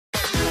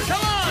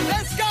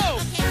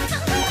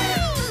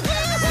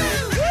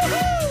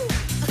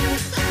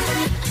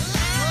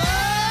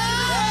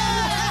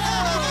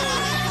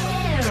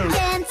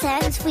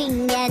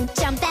swing and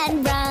jump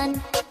and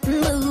run.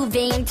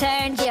 Moving,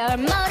 turn your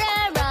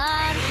motor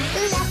on.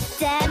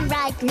 Left and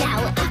right, now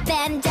up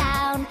and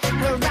down.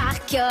 We'll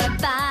rock your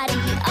body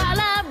all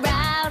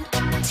around.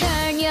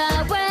 Turn your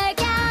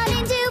workout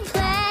into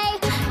play.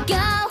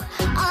 Go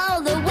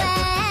all the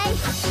way.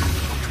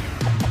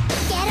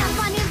 Get up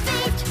on your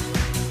feet,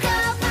 go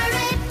for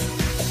it.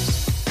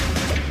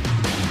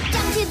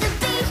 Jump to the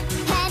beat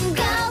and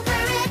go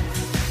for it.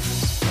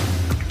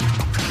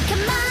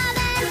 Come on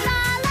and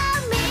follow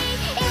me.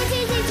 It's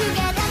easy to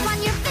get up on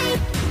your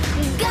feet.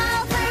 Go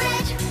for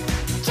it.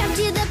 Jump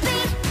to the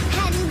beat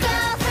and go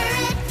for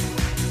it.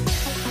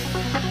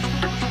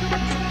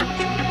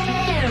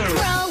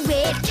 Throw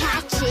it,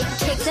 catch it,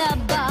 kick the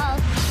ball.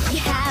 You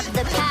have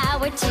the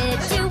power to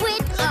do